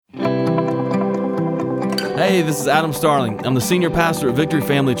Hey, this is Adam Starling. I'm the senior pastor at Victory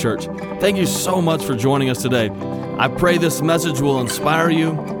Family Church. Thank you so much for joining us today. I pray this message will inspire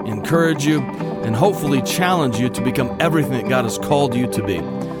you, encourage you, and hopefully challenge you to become everything that God has called you to be.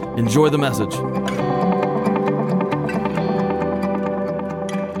 Enjoy the message.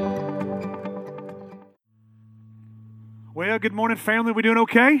 Well, good morning, family. We doing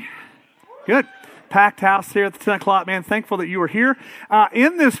okay? Good. Packed house here at the 10 o'clock, man. Thankful that you are here.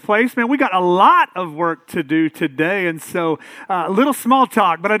 In this place, man, we got a lot of work to do today, and so a little small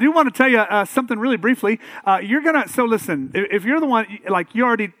talk, but I do want to tell you something really briefly. So listen, if you're the one, like you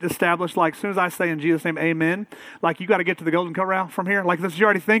already established, like as soon as I say in Jesus' name, amen, like you got to get to the Golden Corral from here, like this, you're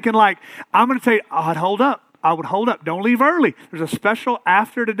already thinking, like, I'm going to tell you, hold up. I would hold up. Don't leave early. There's a special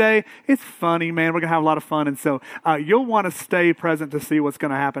after today. It's funny, man. We're going to have a lot of fun. And so you'll want to stay present to see what's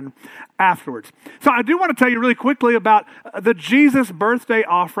going to happen afterwards. So I do want to tell you really quickly about the Jesus birthday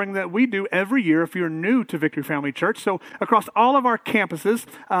offering that we do every year if you're new to Victory Family Church. So across all of our campuses,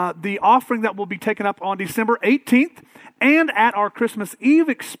 the offering that will be taken up on December 18th and at our Christmas Eve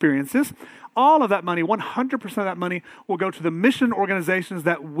experiences, all of that money, 100% of that money will go to the mission organizations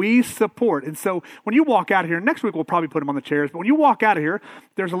that we support. And so when you walk out of here, next week we'll probably put them on the chairs, but when you walk out of here,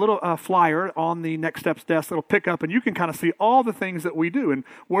 there's a little flyer on the Next Steps desk that'll pick up, and you can kind of see all the things that we do and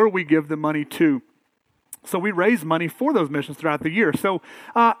where we give the money to. So we raise money for those missions throughout the year. So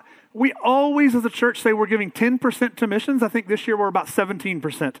we always, as a church, say we're giving 10% to missions. I think this year we're about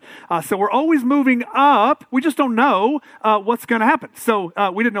 17%. So we're always moving up. We just don't know what's going to happen. So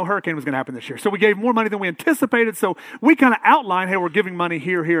we didn't know hurricane was going to happen this year. So we gave more money than we anticipated. So we kind of outline, hey, we're giving money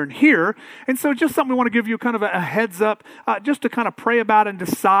here, here, and here. And so just something we want to give you kind of a heads up, just to kind of pray about and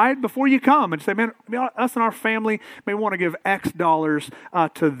decide before you come and say, man, us and our family may want to give X dollars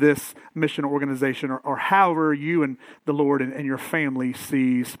to this mission organization or however you and the Lord and your family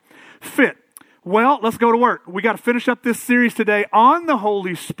sees fit. Well, let's go to work. We got to finish up this series today on the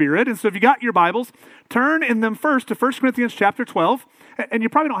Holy Spirit. And so if you got your Bibles, turn in them first to 1 Corinthians chapter 12. And you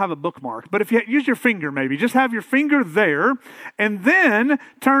probably don't have a bookmark, but if you use your finger maybe, just have your finger there, and then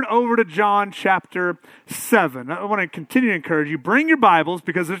turn over to John chapter 7. I want to continue to encourage you, bring your Bibles,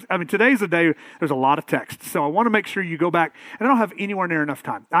 because today's a day, there's a lot of text. So I want to make sure you go back, and I don't have anywhere near enough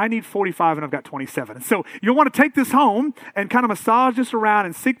time. I need 45, and I've got 27. And so you'll want to take this home and kind of massage this around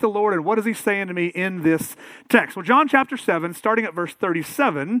and seek the Lord, and what is he saying to me in this text? Well, John chapter 7, starting at verse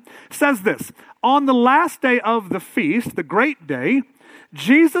 37, says this: On the last day of the feast, the great day,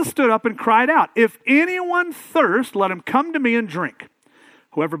 Jesus stood up and cried out, "If anyone thirst, let him come to me and drink.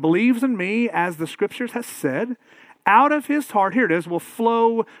 Whoever believes in me, as the scriptures has said, out of his heart," here it is, "will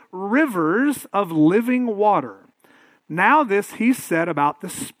flow rivers of living water." Now this he said about the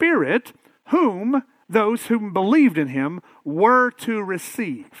Spirit, whom those who believed in him were to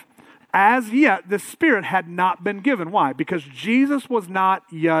receive. As yet the Spirit had not been given. Why? Because Jesus was not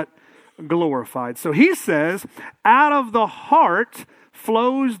yet glorified. So he says, out of the heart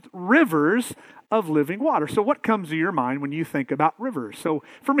flows rivers of living water. So what comes to your mind when you think about rivers? So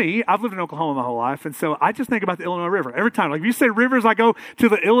for me, I've lived in Oklahoma my whole life, and so I just think about the Illinois River. Every time, like if you say rivers, I go to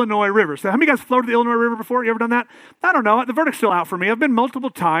the Illinois River. So how many of you guys floated the Illinois River before? You ever done that? I don't know. The verdict's still out for me. I've been multiple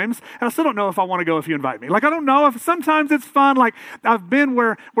times, and I still don't know if I want to go if you invite me. Like I don't know if sometimes it's fun. Like I've been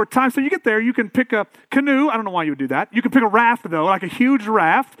where times, so you get there, you can pick a canoe. I don't know why you would do that. You can pick a raft though, like a huge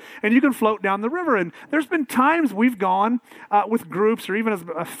raft, and you can float down the river. And there's been times we've gone with groups or even as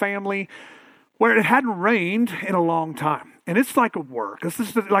a family where it hadn't rained in a long time. And it's like a work. It's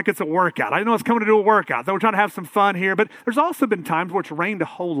just like it's a workout. I know it's coming to do a workout. So we're trying to have some fun here. But there's also been times where it's rained a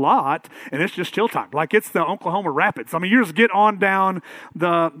whole lot, and it's just chill time. Like it's the Oklahoma Rapids. I mean, you just get on down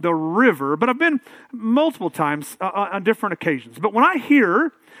the river. But I've been multiple times on different occasions. But when I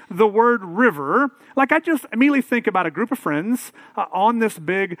hear the word river, like I just immediately think about a group of friends on this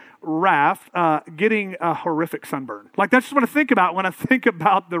big raft getting a horrific sunburn. Like that's just what I think about when I think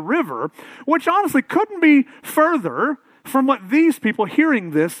about the river, which honestly couldn't be further from what these people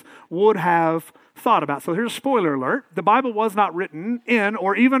hearing this would have thought about. So here's a spoiler alert. The Bible was not written in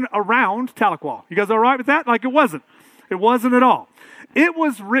or even around Tahlequah. You guys all right with that? Like it wasn't. It wasn't at all. It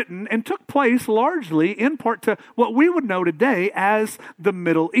was written and took place largely in part to what we would know today as the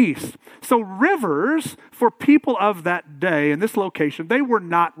Middle East. So rivers for people of that day in this location, they were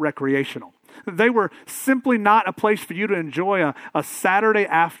not recreational. They were simply not a place for you to enjoy a Saturday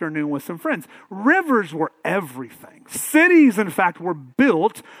afternoon with some friends. Rivers were everything. Cities, in fact, were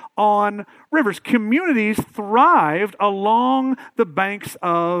built on rivers. Communities thrived along the banks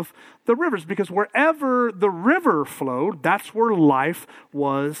of the rivers because wherever the river flowed, that's where life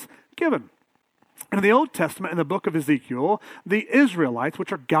was given. In the Old Testament, in the book of Ezekiel, the Israelites,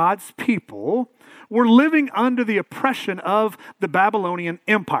 which are God's people, were living under the oppression of the Babylonian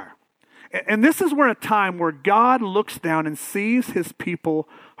Empire. And this is where a time where God looks down and sees his people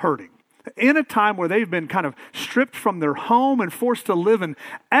hurting. In a time where they've been kind of stripped from their home and forced to live in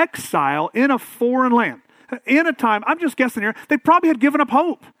exile in a foreign land. In a time, I'm just guessing here, they probably had given up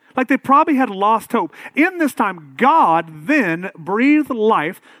hope. Like they probably had lost hope. In this time, God then breathed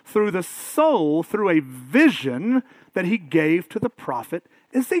life through the soul, through a vision that he gave to the prophet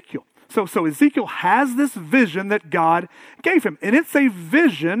Ezekiel. So Ezekiel has this vision that God gave him. And it's a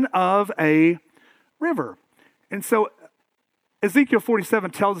vision of a river. And so Ezekiel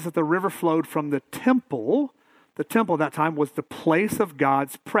 47 tells us that the river flowed from the temple. The temple at that time was the place of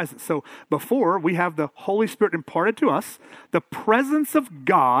God's presence. So before we have the Holy Spirit imparted to us, the presence of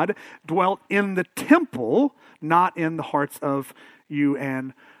God dwelt in the temple, not in the hearts of you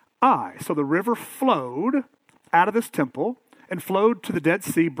and I. So the river flowed out of this temple and flowed to the Dead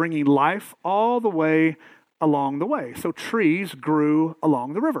Sea, bringing life all the way along the way. So trees grew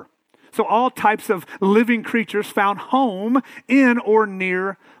along the river. So all types of living creatures found home in or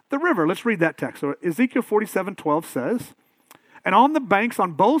near the river. Let's read that text. So Ezekiel 47:12 says, "And on the banks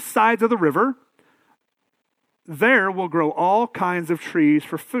on both sides of the river, there will grow all kinds of trees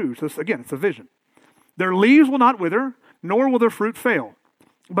for food." So again, it's a vision. "Their leaves will not wither, nor will their fruit fail,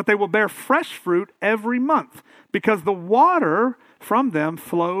 but they will bear fresh fruit every month, because the water from them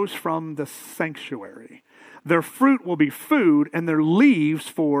flows from the sanctuary. Their fruit will be food, and their leaves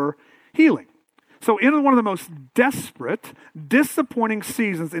for healing." So in one of the most desperate, disappointing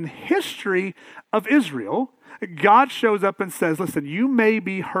seasons in history of Israel, God shows up and says, listen, you may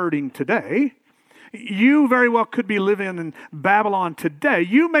be hurting today. You very well could be living in Babylon today.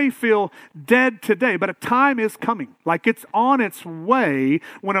 You may feel dead today, but a time is coming. Like it's on its way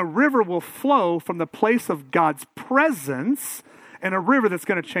when a river will flow from the place of God's presence, and a river that's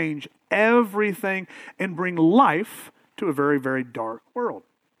going to change everything and bring life to a very, very dark world.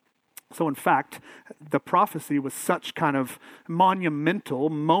 So in fact, the prophecy was such kind of monumental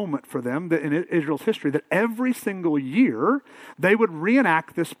moment for them that in Israel's history that every single year they would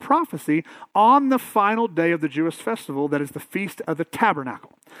reenact this prophecy on the final day of the Jewish festival that is the Feast of the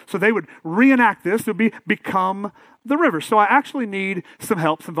Tabernacle. So they would reenact this. It would become the river. So I actually need some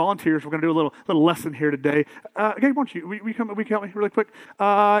help, some volunteers. We're going to do a little lesson here today. Gabe, why don't you come help me really quick?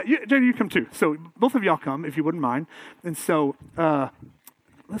 Jay, you come too. So both of y'all come if you wouldn't mind. And so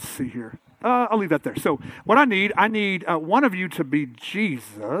let's see here. I'll leave that there. So what I need one of you to be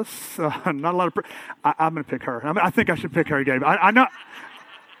Jesus. Not a lot of. I'm going to pick her. I think I should pick her, Gabe. I know.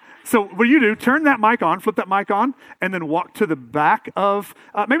 So what you do, turn that mic on, flip that mic on, and then walk to the back of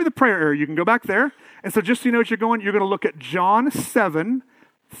maybe the prayer area. You can go back there. And so just so you know what you're going to look at John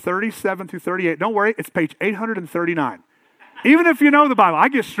 7:37 through 38. Don't worry, it's page 839. Even if you know the Bible, I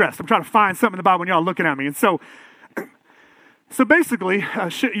get stressed. I'm trying to find something in the Bible when y'all are looking at me. And so basically,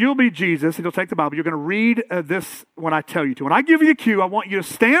 you'll be Jesus, and you'll take the Bible. You're going to read this when I tell you to. When I give you the cue, I want you to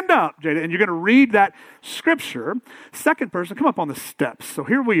stand up, Jada, and you're going to read that scripture. Second person, come up on the steps. So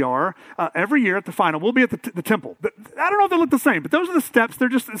here we are. Every year at the final, we'll be at the temple. I don't know if they look the same, but those are the steps.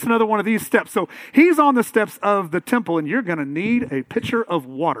 It's another one of these steps. So he's on the steps of the temple, and you're going to need a pitcher of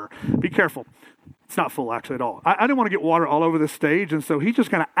water. Be careful. It's not full, actually, at all. I didn't want to get water all over the stage, and so he's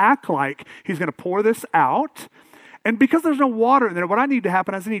just going to act like he's going to pour this out. And because there's no water in there, what I need to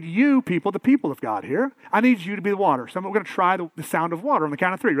happen is I need you people, the people of God here, I need you to be the water. So we're going to try the sound of water on the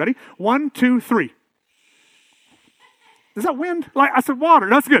count of 3. Ready? 1, 2, 3. Is that wind? Like I said, water.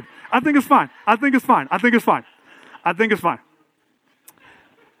 That's good. I think it's fine.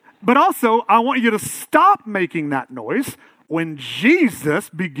 But also, I want you to stop making that noise when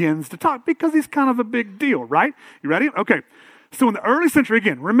Jesus begins to talk, because he's kind of a big deal, right? You ready? Okay. So in the early century,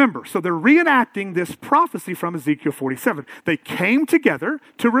 again, remember, so they're reenacting this prophecy from Ezekiel 47. They came together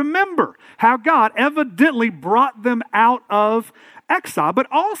to remember how God evidently brought them out of exile, but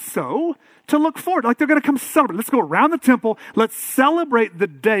also to look forward. Like they're going to come celebrate. Let's go around the temple. Let's celebrate the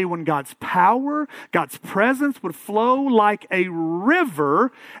day when God's power, God's presence would flow like a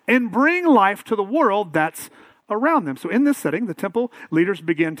river and bring life to the world that's around them. So in this setting, the temple leaders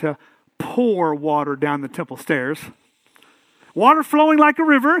begin to pour water down the temple stairs. Water flowing like a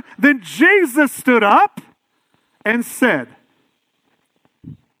river. Then Jesus stood up and said,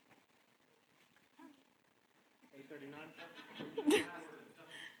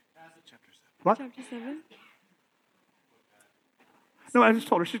 what? Chapter 7. No, I just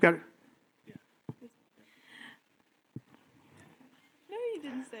told her. She's got it. No, you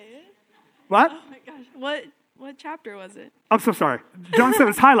didn't say it. What? Oh my gosh. What What chapter was it? I'm so sorry. John 7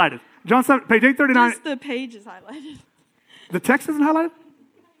 is highlighted. John 7, page 839. Just the page is highlighted. The text isn't highlighted?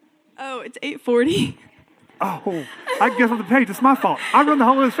 Oh, it's 840. Oh, I guess on the page. It's my fault. I run the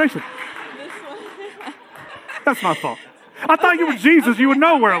whole illustration. This one. That's my fault. I thought you were Jesus. You would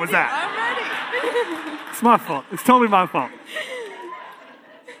know where it was at. I'm ready. It's my fault. It's totally my fault.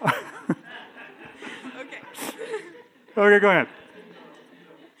 Okay. Okay, go ahead.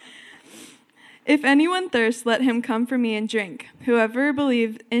 If anyone thirsts, let him come for me and drink. Whoever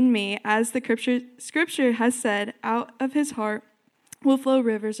believes in me, as the scripture has said, out of his heart will flow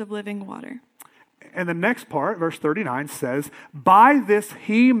rivers of living water. And the next part, verse 39, says, by this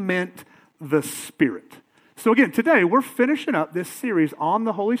he meant the Spirit. So again, today we're finishing up this series on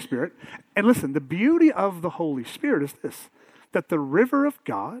the Holy Spirit. And listen, the beauty of the Holy Spirit is this, that the river of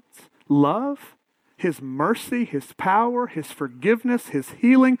God's love, His mercy, His power, His forgiveness, His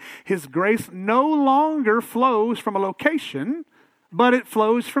healing, His grace no longer flows from a location, but it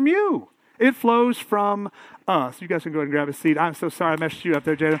flows from you. It flows from us. You guys can go ahead and grab a seat. I'm so sorry I messed you up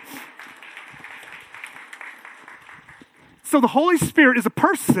there, Jada. So the Holy Spirit is a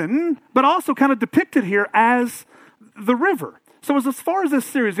person, but also kind of depicted here as the river. So as far as this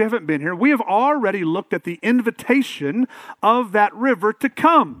series, you haven't been here, we have already looked at the invitation of that river to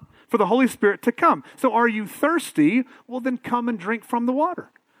come, for the Holy Spirit to come. So are you thirsty? Well, then come and drink from the water.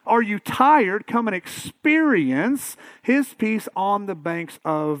 Are you tired? Come and experience His peace on the banks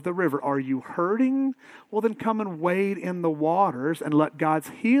of the river. Are you hurting? Well, then come and wade in the waters and let God's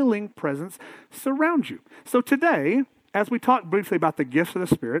healing presence surround you. So today, as we talk briefly about the gifts of the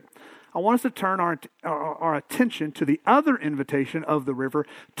Spirit, I want us to turn our attention to the other invitation of the river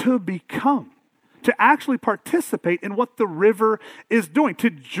to become, to actually participate in what the river is doing, to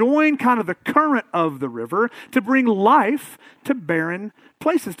join kind of the current of the river, to bring life to barren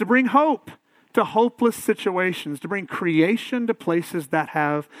places, to bring hope to hopeless situations, to bring creation to places that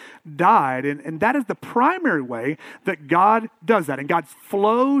have died. And that is the primary way that God does that. And God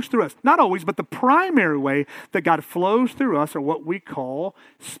flows through us. Not always, but the primary way that God flows through us are what we call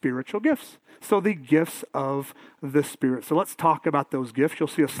spiritual gifts. So the gifts of the Spirit. So let's talk about those gifts. You'll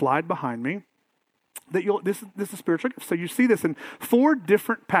see a slide behind me. This is spiritual gifts. So you see this in 4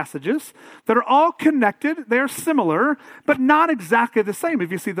 different passages that are all connected. They're similar, but not exactly the same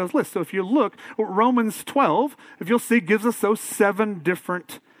if you see those lists. So if you look, Romans 12, if you'll see, gives us those 7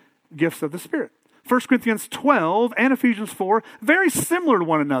 different gifts of the Spirit. 1 Corinthians 12 and Ephesians 4, very similar to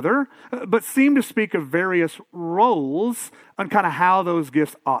one another, but seem to speak of various roles on kind of how those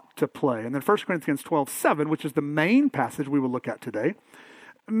gifts ought to play. And then 1 Corinthians 12:7, which is the main passage we will look at today,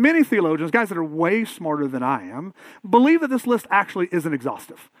 many theologians, guys that are way smarter than I am, believe that this list actually isn't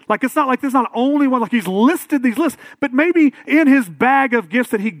exhaustive. Like it's not like there's not only one, like he's listed these lists, but maybe in his bag of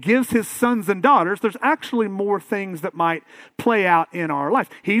gifts that he gives his sons and daughters, there's actually more things that might play out in our life.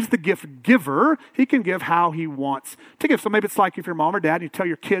 He's the gift giver. He can give how he wants to give. So maybe it's like if you're mom or dad, and you tell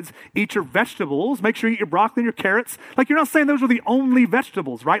your kids, eat your vegetables, make sure you eat your broccoli and your carrots. Like you're not saying those are the only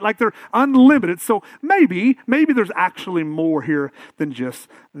vegetables, right? Like they're unlimited. So maybe there's actually more here than just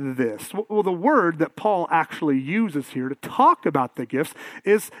this. Well, the word that Paul actually uses here to talk about the gifts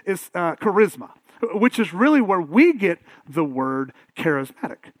is charisma, which is really where we get the word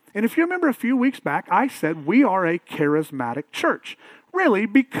charismatic. And if you remember a few weeks back, I said we are a charismatic church. Really,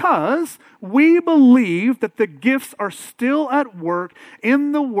 because we believe that the gifts are still at work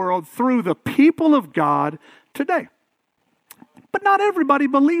in the world through the people of God today. But not everybody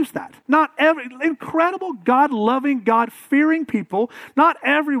believes that. Not every incredible, God-loving, God-fearing people, not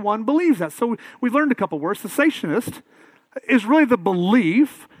everyone believes that. So we've learned a couple words. Cessationist is really the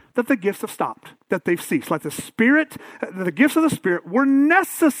belief that the gifts have stopped, that they've ceased. Like the gifts of the Spirit were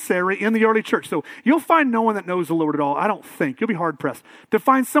necessary in the early church. So you'll find no one that knows the Lord at all, I don't think. You'll be hard-pressed to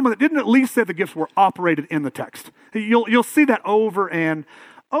find someone that didn't at least say the gifts were operated in the text. You'll see that over and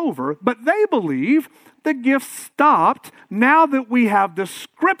over. But they believe the gifts stopped now that we have the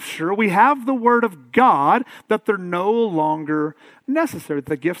Scripture, we have the Word of God, that they're no longer necessary.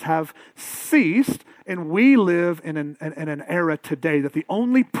 The gifts have ceased, and we live in an era today that the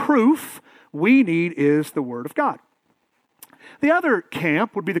only proof we need is the Word of God. The other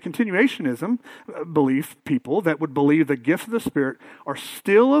camp would be the continuationism belief people that would believe the gifts of the Spirit are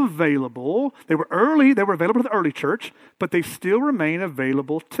still available. They were available to the early church, but they still remain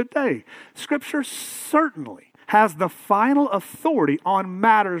available today. Scripture certainly has the final authority on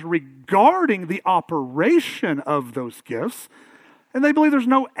matters regarding the operation of those gifts. And they believe there's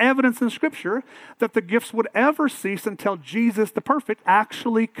no evidence in Scripture that the gifts would ever cease until Jesus, the perfect,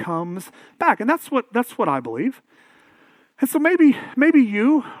 actually comes back. And that's what I believe. And so maybe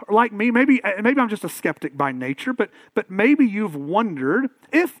you, or like me, maybe I'm just a skeptic by nature, but maybe you've wondered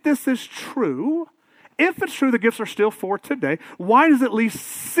if this is true. If it's true the gifts are still for today, why does it at least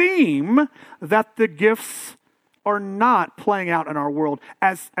seem that the gifts are not playing out in our world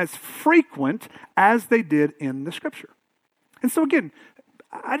as frequent as they did in the Scripture? And so again,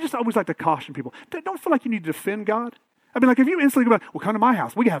 I just always like to caution people, don't feel like you need to defend God. I mean, like if you instantly go, well, come to my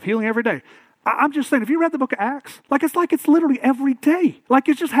house, we have healing every day. I'm just saying, if you read the book of Acts, like it's literally every day. Like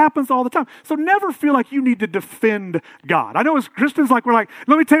it just happens all the time. So never feel like you need to defend God. I know as Christians, like we're like,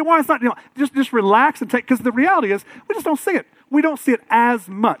 let me tell you why it's not, just relax and take, because the reality is we just don't see it. We don't see it as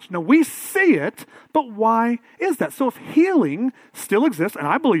much. Now we see it, but why is that? So if healing still exists, and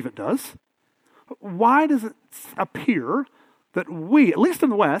I believe it does, why does it appear that we, at least in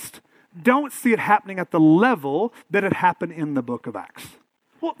the West, don't see it happening at the level that it happened in the book of Acts?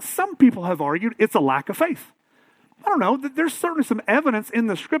 Well, some people have argued it's a lack of faith. I don't know. There's certainly some evidence in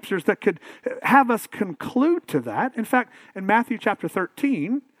the Scriptures that could have us conclude to that. In fact, in Matthew chapter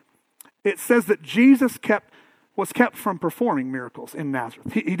 13, it says that Jesus was kept from performing miracles in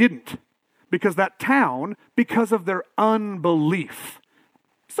Nazareth. He didn't, because that town, because of their unbelief.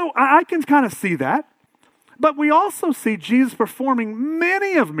 So I can kind of see that. But we also see Jesus performing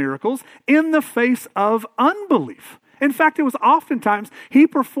many of miracles in the face of unbelief. In fact, it was oftentimes he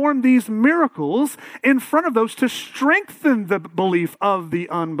performed these miracles in front of those to strengthen the belief of the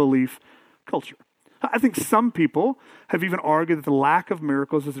unbelief culture. I think some people have even argued that the lack of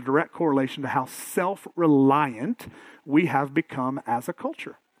miracles is a direct correlation to how self-reliant we have become as a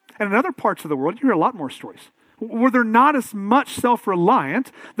culture. And in other parts of the world, you hear a lot more stories where they're not as much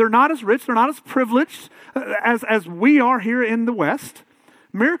self-reliant, they're not as rich, they're not as privileged as we are here in the West.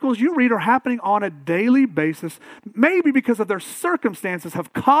 Miracles you read are happening on a daily basis, maybe because of their circumstances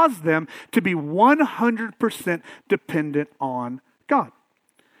have caused them to be 100% dependent on God.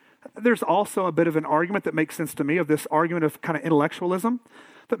 There's also a bit of an argument that makes sense to me of this argument of kind of intellectualism,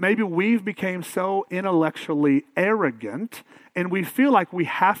 that maybe we've become so intellectually arrogant and we feel like we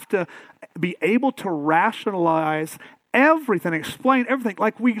have to be able to rationalize everything, explain everything,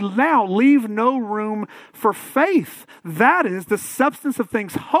 like we now leave no room for faith. That is the substance of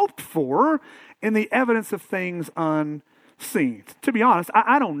things hoped for and the evidence of things unseen. To be honest,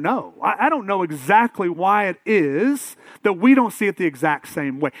 I don't know. I don't know exactly why it is that we don't see it the exact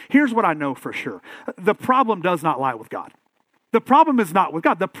same way. Here's what I know for sure. The problem does not lie with God. The problem is not with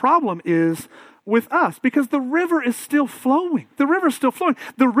God. The problem is with us, because the river is still flowing. The river is still flowing.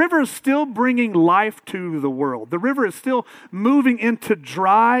 The river is still bringing life to the world. The river is still moving into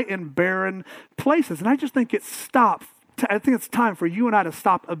dry and barren places. And I just think I think it's time for you and I to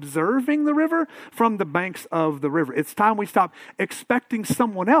stop observing the river from the banks of the river. It's time we stop expecting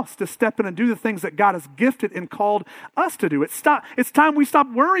someone else to step in and do the things that God has gifted and called us to do. It's time we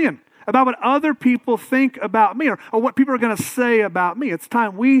stop worrying about what other people think about me or what people are going to say about me. It's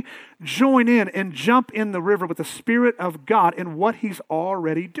time we join in and jump in the river with the Spirit of God and what He's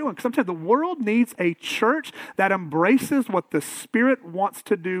already doing. Because I'm telling you, the world needs a church that embraces what the Spirit wants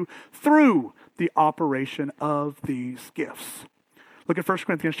to do through the operation of these gifts. Look at 1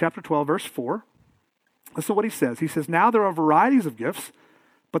 Corinthians chapter 12, verse 4. Listen to what he says. He says, now there are varieties of gifts,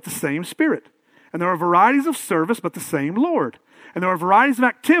 but the same Spirit. And there are varieties of service, but the same Lord. And there are varieties of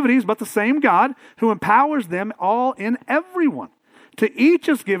activities, but the same God who empowers them all in everyone. To each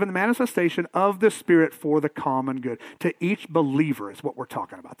is given the manifestation of the Spirit for the common good. To each believer is what we're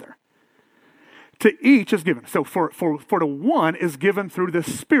talking about there. To each is given. So for the one is given through the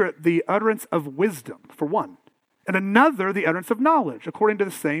Spirit the utterance of wisdom, for one. And another, the utterance of knowledge, according to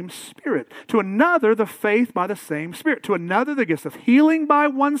the same Spirit. To another, the faith by the same Spirit. To another, the gifts of healing by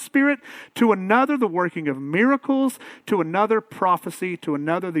one Spirit. To another, the working of miracles. To another, prophecy. To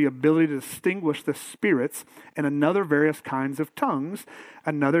another, the ability to distinguish the spirits. And another, various kinds of tongues.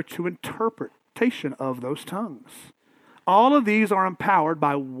 Another, to interpretation of those tongues. All of these are empowered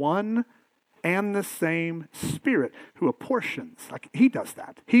by one and the same Spirit who apportions, like He does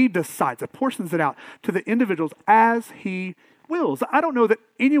that. He decides, apportions it out to the individuals as He wills. I don't know that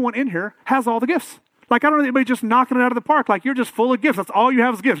anyone in here has all the gifts. Like I don't know anybody just knocking it out of the park, like you're just full of gifts. That's all you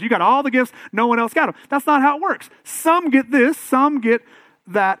have is gifts. You got all the gifts, no one else got them. That's not how it works. Some get this, some get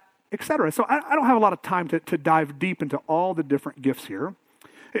that, etc. So I don't have a lot of time to dive deep into all the different gifts here.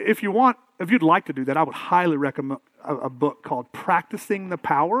 If you'd like to do that, I would highly recommend a book called Practicing the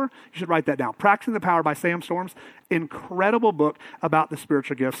Power. You should write that down. Practicing the Power by Sam Storms. Incredible book about the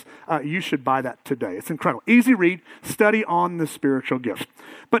spiritual gifts. You should buy that today. It's incredible. Easy read. Study on the spiritual gifts.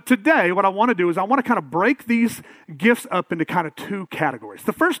 But today, what I want to do is I want to kind of break these gifts up into kind of two categories.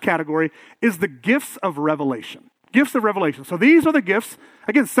 The first category is the gifts of revelation. Gifts of revelation. So these are the gifts.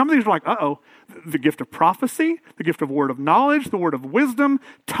 Again, some of these are like, the gift of prophecy, the gift of word of knowledge, the word of wisdom,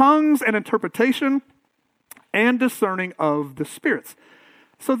 tongues and interpretation, and discerning of the spirits.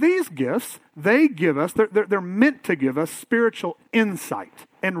 So these gifts, they give us, they're meant to give us spiritual insight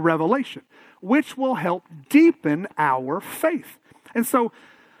and revelation, which will help deepen our faith. And so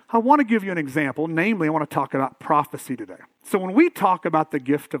I want to give you an example. Namely, I want to talk about prophecy today. So when we talk about the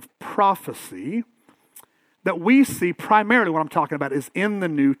gift of prophecy, that we see primarily what I'm talking about is in the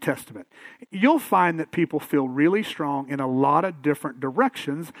New Testament. You'll find that people feel really strong in a lot of different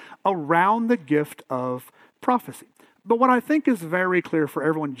directions around the gift of prophecy. But what I think is very clear for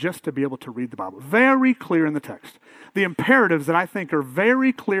everyone just to be able to read the Bible, very clear in the text, the imperatives that I think are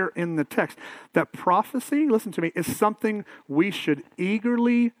very clear in the text, that prophecy, listen to me, is something we should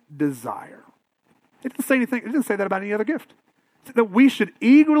eagerly desire. It didn't say anything, it didn't say that about any other gift. That we should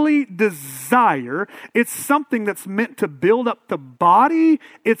eagerly desire. It's something that's meant to build up the body.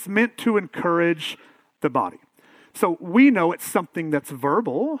 It's meant to encourage the body. So we know it's something that's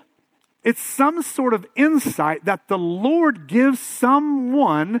verbal. It's some sort of insight that the Lord gives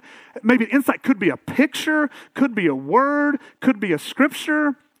someone. Maybe an insight could be a picture, could be a word, could be a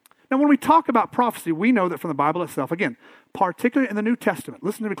scripture. Now, when we talk about prophecy, we know that from the Bible itself, again, particularly in the New Testament,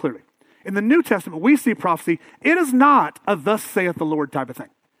 listen to me clearly. In the New Testament, we see prophecy. It is not a thus saith the Lord type of thing.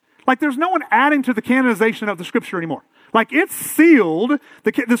 Like there's no one adding to the canonization of the scripture anymore. Like it's sealed.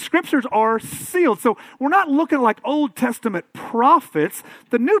 The scriptures are sealed. So we're not looking like Old Testament prophets.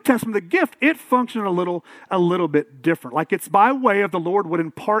 The New Testament, the gift, it functions a little bit different. Like it's by way of the Lord would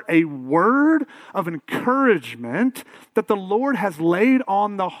impart a word of encouragement that the Lord has laid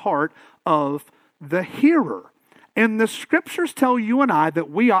on the heart of the hearer. And the scriptures tell you and I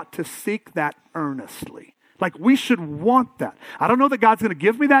that we ought to seek that earnestly. Like we should want that. I don't know that God's going to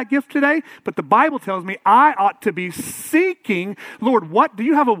give me that gift today, but the Bible tells me I ought to be seeking, Lord, what do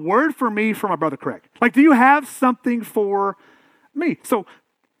you have a word for me for my brother Craig? Like, do you have something for me? So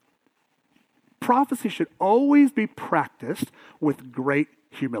prophecy should always be practiced with great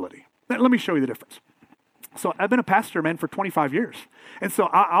humility. Let me show you the difference. So I've been a pastor, man, for 25 years. And so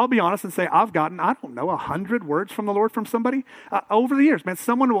I'll be honest and say I've gotten, 100 words from the Lord from somebody over the years. Man,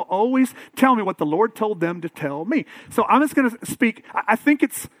 someone will always tell me what the Lord told them to tell me. So I'm just going to speak. I think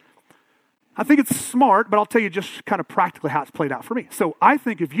it's smart, but I'll tell you just kind of practically how it's played out for me. So I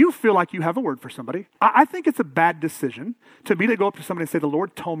think if you feel like you have a word for somebody, I think it's a bad decision to immediately go up to somebody and say, the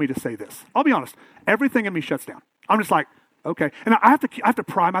Lord told me to say this. I'll be honest. Everything in me shuts down. I'm just like, okay. And I have to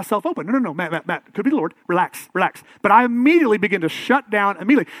pry myself open. No, Matt, could be the Lord. Relax. But I immediately begin to shut down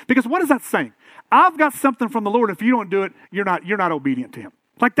immediately. Because what is that saying? I've got something from the Lord. If you don't do it, you're not obedient to him.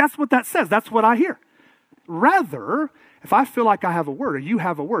 Like that's what that says. That's what I hear. Rather, if I feel like I have a word or you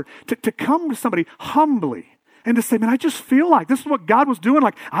have a word, to come to somebody humbly and to say, man, I just feel like this is what God was doing.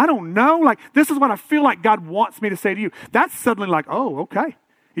 Like, I don't know. Like, this is what I feel like God wants me to say to you. That's suddenly like, oh, okay.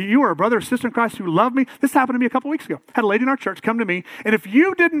 You are a brother or sister in Christ who love me. This happened to me a couple weeks ago. I had a lady in our church come to me, and if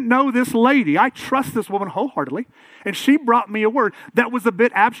you didn't know this lady, I trust this woman wholeheartedly, and she brought me a word that was a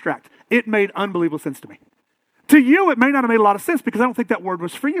bit abstract. It made unbelievable sense to me. To you, it may not have made a lot of sense because I don't think that word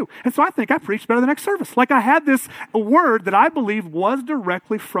was for you. And so I think I preached better the next service. Like I had this word that I believe was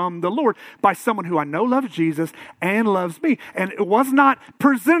directly from the Lord by someone who I know loves Jesus and loves me. And it was not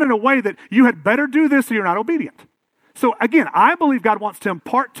presented in a way that you had better do this or you're not obedient. So again, I believe God wants to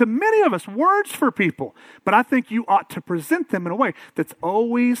impart to many of us words for people, but I think you ought to present them in a way that's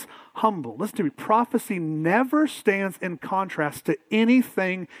always humble. Listen to me, prophecy never stands in contrast to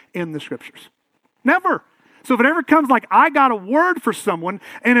anything in the scriptures. Never. So if it ever comes like I got a word for someone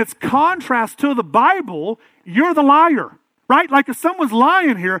and it's contrast to the Bible, you're the liar, right? Like if someone's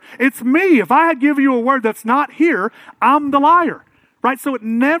lying here, it's me. If I had given you a word that's not here, I'm the liar, right? So it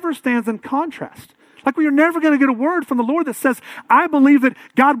never stands in contrast. Like you're never going to get a word from the Lord that says, I believe that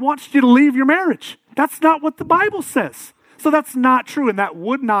God wants you to leave your marriage. That's not what the Bible says. So that's not true, and that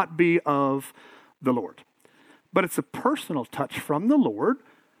would not be of the Lord. But it's a personal touch from the Lord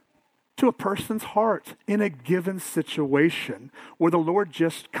to a person's heart in a given situation where the Lord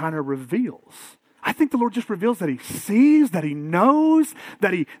just kind of reveals. I think the Lord just reveals that he sees, that he knows,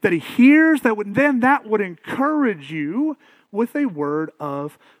 that he hears, that would encourage you with a word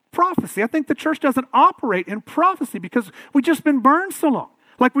of prophecy. I think the church doesn't operate in prophecy because we've just been burned so long.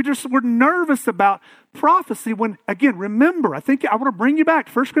 Like we're nervous about prophecy when, again, remember, I want to bring you back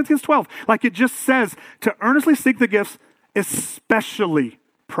to 1 Corinthians 12. Like it just says to earnestly seek the gifts, especially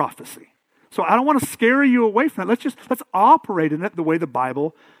prophecy. So I don't want to scare you away from that. Let's operate in it the way the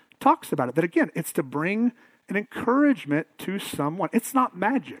Bible talks about it. That again, it's to bring an encouragement to someone. It's not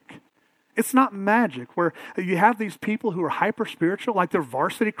magic. It's not magic where you have these people who are hyper spiritual, like they're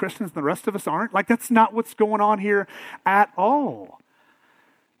varsity Christians and the rest of us aren't. Like that's not what's going on here at all.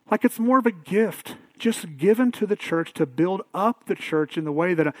 Like it's more of a gift just given to the church to build up the church in the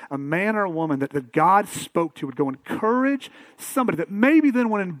way that a man or a woman that God spoke to would go encourage somebody that maybe then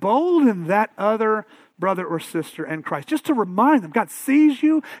would embolden that other brother or sister in Christ. Just to remind them, God sees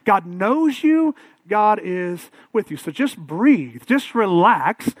you, God knows you, God is with you. So just breathe, just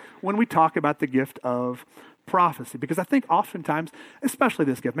relax when we talk about the gift of prophecy. Because I think oftentimes, especially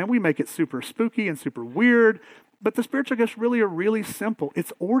this gift, man, we make it super spooky and super weird. But the spiritual gifts really are really simple.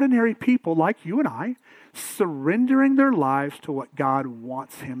 It's ordinary people like you and I surrendering their lives to what God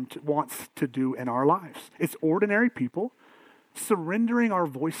wants to do in our lives. It's ordinary people surrendering our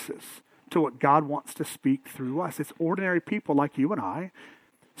voices to what God wants to speak through us. It's ordinary people like you and I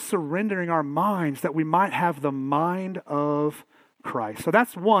surrendering our minds that we might have the mind of Christ. So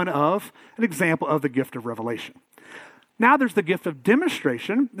that's an example of the gift of revelation. Now there's the gift of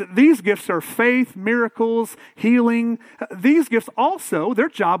demonstration. These gifts are faith, miracles, healing. These gifts also, their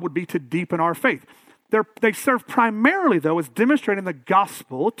job would be to deepen our faith. They serve primarily, though, as demonstrating the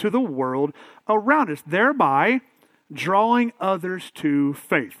gospel to the world around us, thereby drawing others to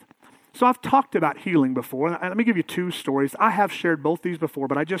faith. So I've talked about healing before. Let me give you two stories. I have shared both these before,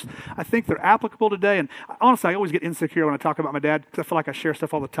 but I think they're applicable today. And honestly, I always get insecure when I talk about my dad because I feel like I share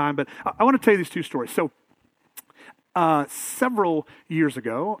stuff all the time. But I want to tell you these two stories. So several years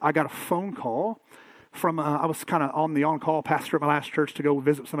ago, I got a phone call from, I was kind of on the on-call pastor at my last church to go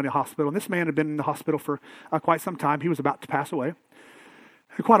visit somebody in the hospital. And this man had been in the hospital for quite some time. He was about to pass away.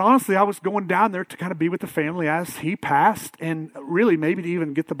 And quite honestly, I was going down there to kind of be with the family as he passed and really maybe to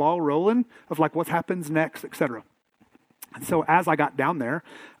even get the ball rolling of like what happens next, etc. And so as I got down there,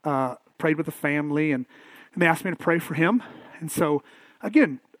 prayed with the family and they asked me to pray for him. And so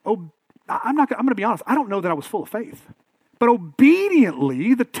again, I'm going to be honest, I don't know that I was full of faith. But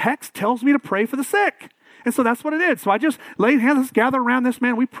obediently, the text tells me to pray for the sick. And so that's what I did. So I just laid hands, let's gather around this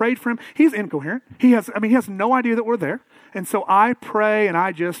man. We prayed for him. He's incoherent. He has no idea that we're there. And so I pray and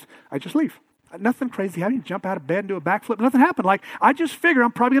I just leave. Nothing crazy. I didn't jump out of bed and do a backflip. Nothing happened. Like I just figure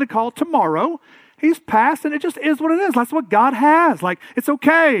I'm probably going to call tomorrow. He's passed and it just is what it is. That's what God has. Like it's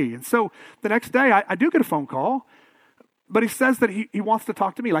okay. And so the next day I do get a phone call. But he says that he wants to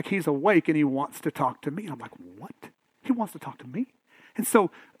talk to me. Like he's awake and he wants to talk to me. And I'm like, what? He wants to talk to me? And so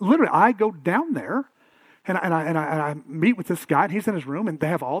literally I go down there and I meet with this guy and he's in his room and they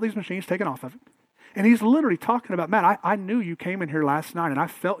have all these machines taken off of him. And he's literally talking about, man, I knew you came in here last night and I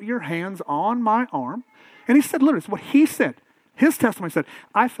felt your hands on my arm. And he said, literally, it's what he said. His testimony said,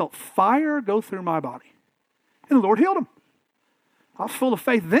 I felt fire go through my body. And the Lord healed him. I was full of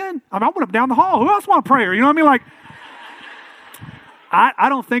faith then. I went up down the hall. Who else want prayer? You know what I mean? Like, I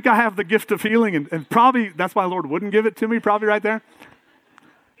don't think I have the gift of healing, and probably that's why the Lord wouldn't give it to me, probably right there.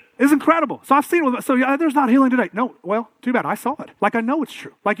 It's incredible. So I've seen it. So there's not healing today. No, well, too bad. I saw it. Like I know it's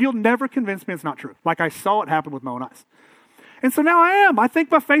true. Like you'll never convince me it's not true. Like I saw it happen with my own eyes. And so now I am. I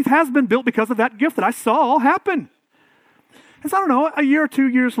think my faith has been built because of that gift that I saw happen. And so I don't know, a year or 2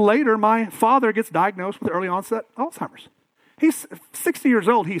 years later, my father gets diagnosed with early onset Alzheimer's. He's 60 years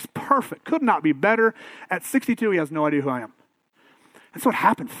old. He's perfect. Could not be better. At 62, he has no idea who I am. And so it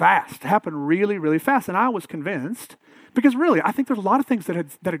happened fast. It happened really, really fast. And I was convinced, because really, I think there's a lot of things that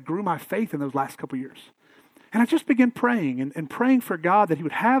had grew my faith in those last couple of years. And I just began praying and praying for God that he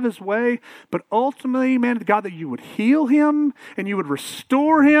would have his way, but ultimately, man, God, that you would heal him and you would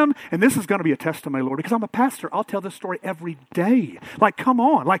restore him. And this is going to be a testimony, Lord, because I'm a pastor. I'll tell this story every day. Like, come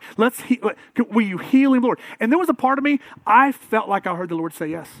on. Like, will you heal him, Lord? And there was a part of me, I felt like I heard the Lord say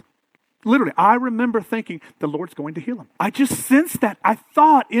yes. Literally, I remember thinking the Lord's going to heal him. I just sensed that. I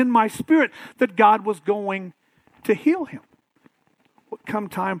thought in my spirit that God was going to heal him. Well, come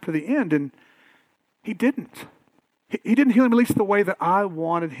time for the end, and he didn't. He didn't heal him at least the way that I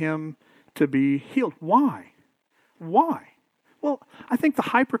wanted him to be healed. Why? Why? Well, I think the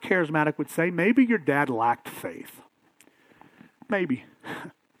hyper-charismatic would say maybe your dad lacked faith. Maybe.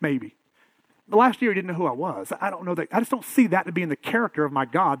 Maybe. The last year he didn't know who I was. I don't know that. I just don't see that to be in the character of my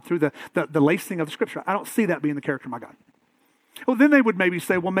God through the lacing of the scripture. I don't see that being the character of my God. Well, then they would maybe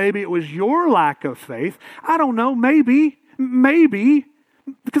say, well, maybe it was your lack of faith. I don't know. Maybe.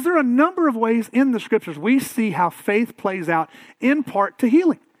 Because there are a number of ways in the scriptures we see how faith plays out in part to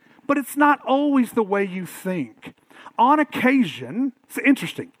healing. But it's not always the way you think. On occasion, it's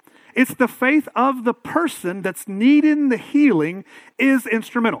interesting. It's the faith of the person that's needing the healing is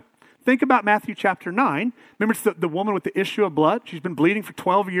instrumental. Think about Matthew chapter 9. Remember, it's the woman with the issue of blood. She's been bleeding for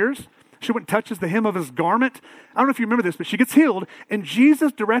 12 years. She went and touches the hem of his garment. I don't know if you remember this, but she gets healed. And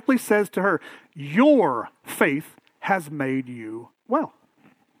Jesus directly says to her, your faith has made you well.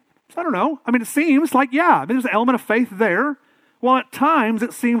 So I don't know. I mean, it seems like, there's an element of faith there. Well, at times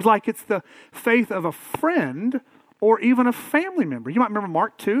it seems like it's the faith of a friend or even a family member. You might remember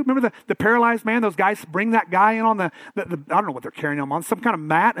Mark 2. Remember the paralyzed man? Those guys bring that guy in on the I don't know what they're carrying him on, some kind of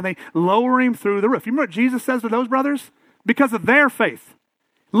mat, and they lower him through the roof. You remember what Jesus says to those brothers? Because of their faith.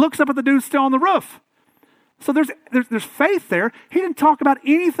 Looks up at the dude still on the roof. So there's faith there. He didn't talk about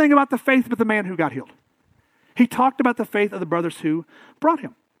anything about the faith of the man who got healed. He talked about the faith of the brothers who brought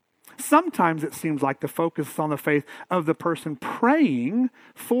him. Sometimes it seems like the focus is on the faith of the person praying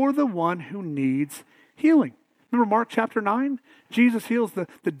for the one who needs healing. Remember Mark chapter 9? Jesus heals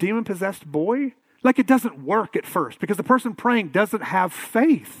the demon-possessed boy. Like it doesn't work at first because the person praying doesn't have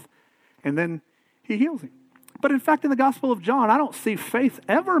faith. And then he heals him. But in fact, in the Gospel of John, I don't see faith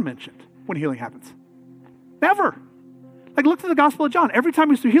ever mentioned when healing happens. Never. Like look through the Gospel of John. Every time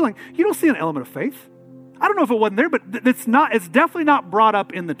you see healing, you don't see an element of faith. I don't know if it wasn't there, but it's definitely not brought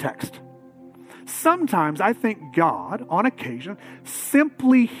up in the text. Sometimes I think God, on occasion,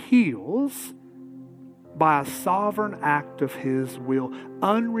 simply heals by a sovereign act of his will,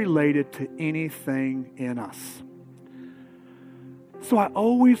 unrelated to anything in us. So I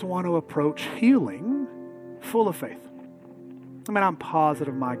always want to approach healing full of faith. I mean, I'm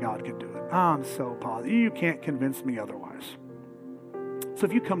positive my God can do it. I'm so positive. You can't convince me otherwise. So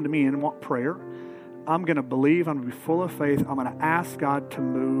if you come to me and want prayer, I'm going to believe, I'm going to be full of faith, I'm going to ask God to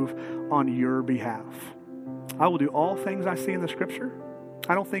move on your behalf. I will do all things I see in the Scripture.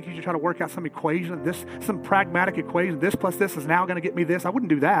 I don't think you should try to work out some equation, some pragmatic equation, this plus this is now going to get me this. I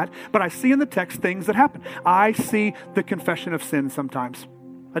wouldn't do that. But I see in the text things that happen. I see the confession of sin sometimes.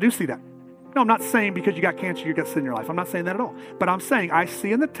 I do see that. No, I'm not saying because you got cancer, you got sin in your life. I'm not saying that at all. But I'm saying I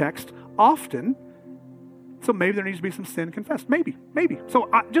see in the text often, so maybe there needs to be some sin confessed. Maybe. So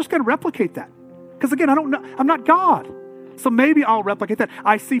I'm just going to replicate that. Because again, I don't know. I'm not God. So maybe I'll replicate that.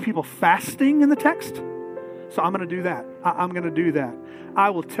 I see people fasting in the text. So I'm going to do that. I'm going to do that. I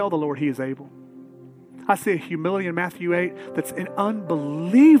will tell the Lord he is able. I see a humility in Matthew 8 that's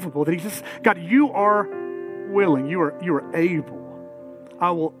unbelievable. That he just, God, you are willing. You are able.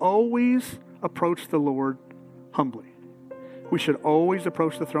 I will always approach the Lord humbly. We should always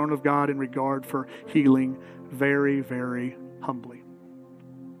approach the throne of God in regard for healing very, very humbly.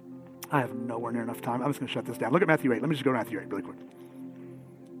 I have nowhere near enough time. I'm just going to shut this down. Look at Matthew 8. Let me just go to Matthew 8 really quick.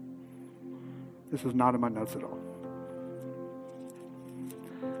 This is not in my notes at all.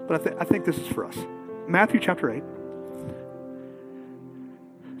 But I think this is for us. Matthew chapter 8.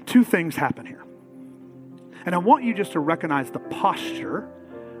 Two things happen here. And I want you just to recognize the posture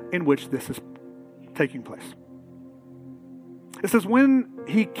in which this is taking place. It says, when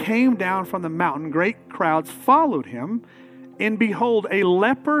he came down from the mountain, great crowds followed him, and behold, a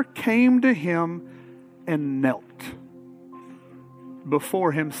leper came to him and knelt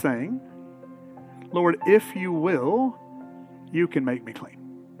before him, saying, Lord, if you will, you can make me clean.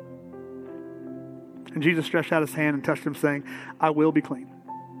 And Jesus stretched out his hand and touched him, saying, I will be clean.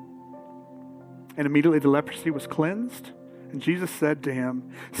 And immediately the leprosy was cleansed. And Jesus said to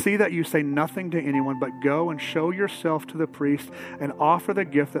him, see that you say nothing to anyone, but go and show yourself to the priest and offer the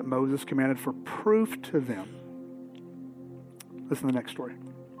gift that Moses commanded for proof to them. Listen to the next story.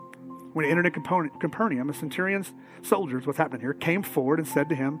 When he entered in Capernaum, a centurion's soldiers, what's happening here, came forward and said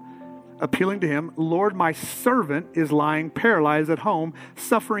to him, appealing to him, Lord, my servant is lying paralyzed at home,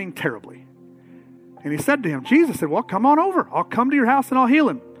 suffering terribly. And he said to him, Jesus said, well, come on over. I'll come to your house and I'll heal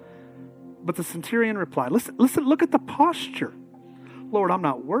him. But the centurion replied, listen, look at the posture. Lord, I'm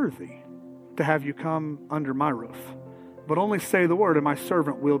not worthy to have you come under my roof, but only say the word and my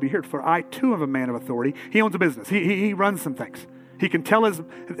servant will be healed. For I too am a man of authority. He owns a business. He runs some things. He can tell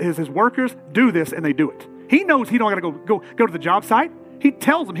his workers, do this, and they do it. He knows he don't got to go to the job site. He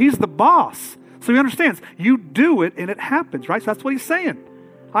tells them he's the boss. So he understands, you do it and it happens, right? So that's what he's saying.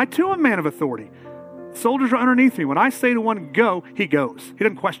 I too am a man of authority. Soldiers are underneath me. When I say to one, go, he goes. He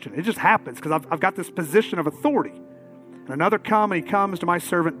doesn't question it. It just happens because I've got this position of authority. And another come, and he comes to my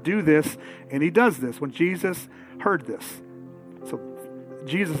servant, do this, and he does this. When Jesus heard this, so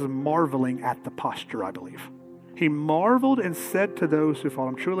Jesus is marveling at the posture, I believe. He marveled and said to those who followed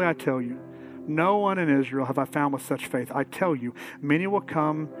him, truly I tell you, no one in Israel have I found with such faith. I tell you, many will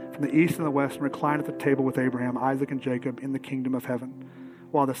come from the east and the west and recline at the table with Abraham, Isaac, and Jacob in the kingdom of heaven,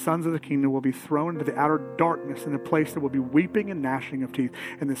 while the sons of the kingdom will be thrown into the outer darkness, in a place that will be weeping and gnashing of teeth.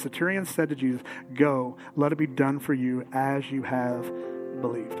 And the centurion said to Jesus, go, let it be done for you as you have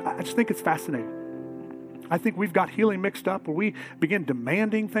believed. I just think it's fascinating. I think we've got healing mixed up where we begin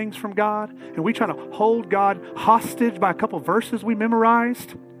demanding things from God and we try to hold God hostage by a couple verses we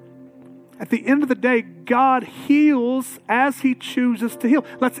memorized. At the end of the day, God heals as He chooses to heal.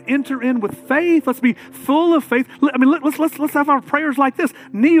 Let's enter in with faith. Let's be full of faith. Let's have our prayers like this,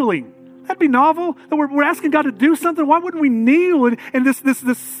 kneeling. That'd be novel. We're asking God to do something. Why wouldn't we kneel in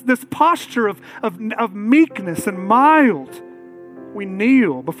this posture of meekness and mild? We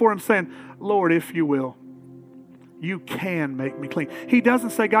kneel before Him saying, Lord, if you will, you can make me clean. He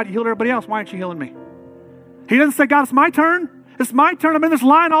doesn't say, God, you healed everybody else. Why aren't you healing me? He doesn't say, God, it's my turn. It's my turn. I'm in this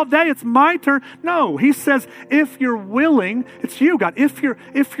line all day. It's my turn. No, He says, if you're willing, it's you, God. If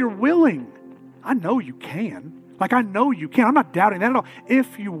you're willing, I know you can. Like, I know you can. I'm not doubting that at all.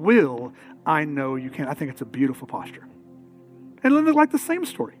 If you will, I know you can. I think it's a beautiful posture. And like the same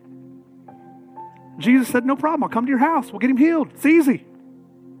story. Jesus said, no problem. I'll come to your house. We'll get him healed. It's easy.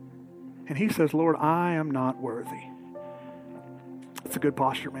 And he says, Lord, I am not worthy. It's a good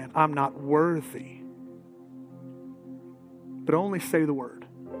posture, man. I'm not worthy. But only say the word.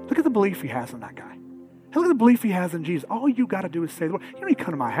 Look at the belief he has in that guy. Look at the belief he has in Jesus. All you got to do is say the word. You don't need to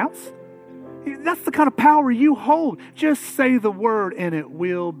come to my house. That's the kind of power you hold. Just say the word and it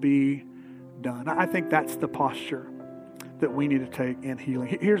will be done. I think that's the posture that we need to take in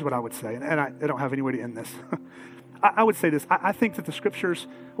healing. Here's what I would say, and I don't have any way to end this. I would say this. I think that the scriptures,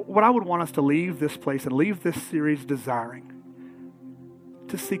 what I would want us to leave this place and leave this series desiring,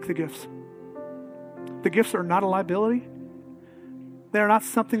 to seek the gifts. The gifts are not a liability. They're not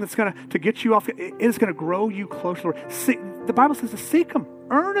something that's going to get you off. It is going to grow you closer to the Lord. The Bible says to seek Him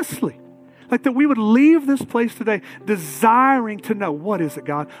earnestly. Like that we would leave this place today desiring to know, what is it,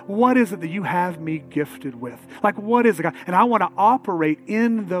 God? What is it that you have me gifted with? Like, what is it, God? And I want to operate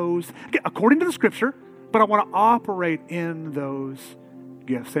in those, according to the scripture, but I want to operate in those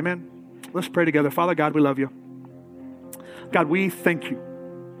gifts. Amen? Let's pray together. Father God, we love you. God, we thank you.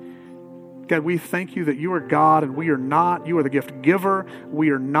 God, we thank you that you are God and we are not. You are the gift giver.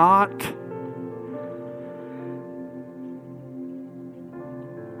 We are not.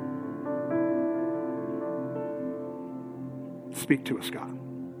 Speak to us, God.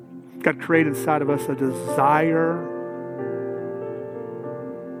 God, create inside of us a desire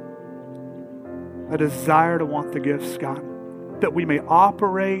to want the gifts, God, that we may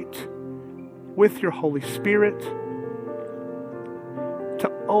operate with your Holy Spirit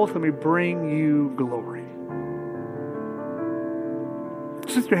to ultimately bring you glory.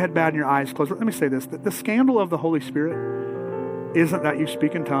 Just with your head bowed and your eyes closed, let me say this. The scandal of the Holy Spirit isn't that you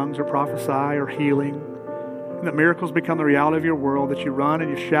speak in tongues or prophesy or healing, and that miracles become the reality of your world, that you run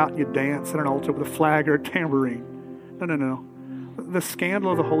and you shout and you dance at an altar with a flag or a tambourine. No. The scandal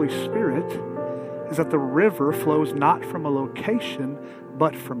of the Holy Spirit is that the river flows not from a location,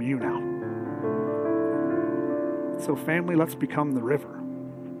 but from you now. So family, let's become the river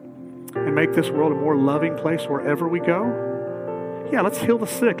and make this world a more loving place wherever we go. Yeah, let's heal the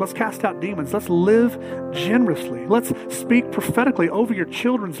sick. Let's cast out demons. Let's live generously. Let's speak prophetically over your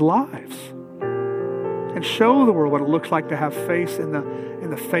children's lives and show the world what it looks like to have faith in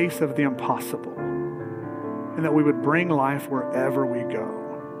the face of the impossible, and that we would bring life wherever we go.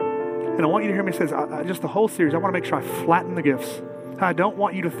 And I want you to hear me say this, just the whole series, I want to make sure I flatten the gifts. I don't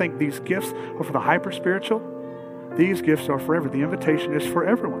want you to think these gifts are for the hyper-spiritual. These gifts are forever. The invitation is for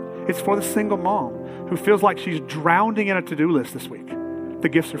everyone. It's for the single mom who feels like she's drowning in a to-do list this week. The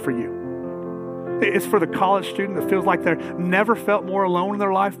gifts are for you. It's for the college student that feels like they've never felt more alone in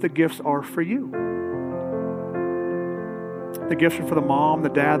their life. The gifts are for you. The gifts are for the mom, the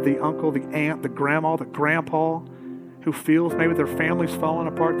dad, the uncle, the aunt, the grandma, the grandpa who feels maybe their family's falling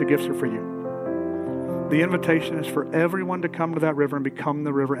apart. The gifts are for you. The invitation is for everyone to come to that river and become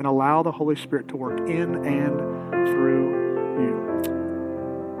the river and allow the Holy Spirit to work in and through you.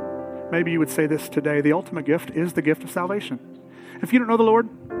 Maybe you would say this today. The ultimate gift is the gift of salvation. If you don't know the Lord,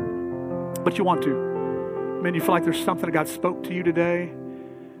 but you want to, man, you feel like there's something that God spoke to you today.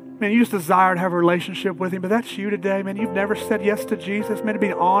 Man, you just desire to have a relationship with Him, but that's you today. Man, you've never said yes to Jesus. Man, it'd be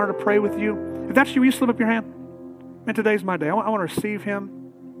an honor to pray with you. If that's you, slip up your hand. Man, today's my day. I want to receive Him.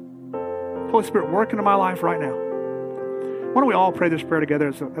 Holy Spirit, work into my life right now. Why don't we all pray this prayer together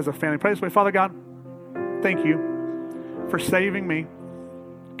as a family? Pray this way. Father God, thank you for saving me.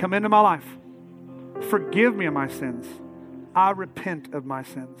 Come into my life. Forgive me of my sins. I repent of my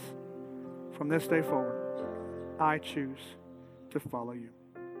sins. From this day forward, I choose to follow you.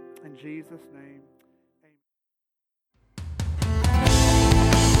 In Jesus' name, amen.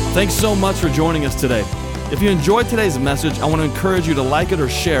 Thanks so much for joining us today. If you enjoyed today's message, I want to encourage you to like it or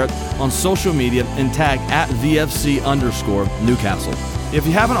share it on social media and tag @VFC_Newcastle. If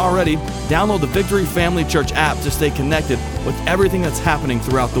you haven't already, download the Victory Family Church app to stay connected with everything that's happening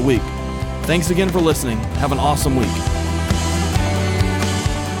throughout the week. Thanks again for listening. Have an awesome week.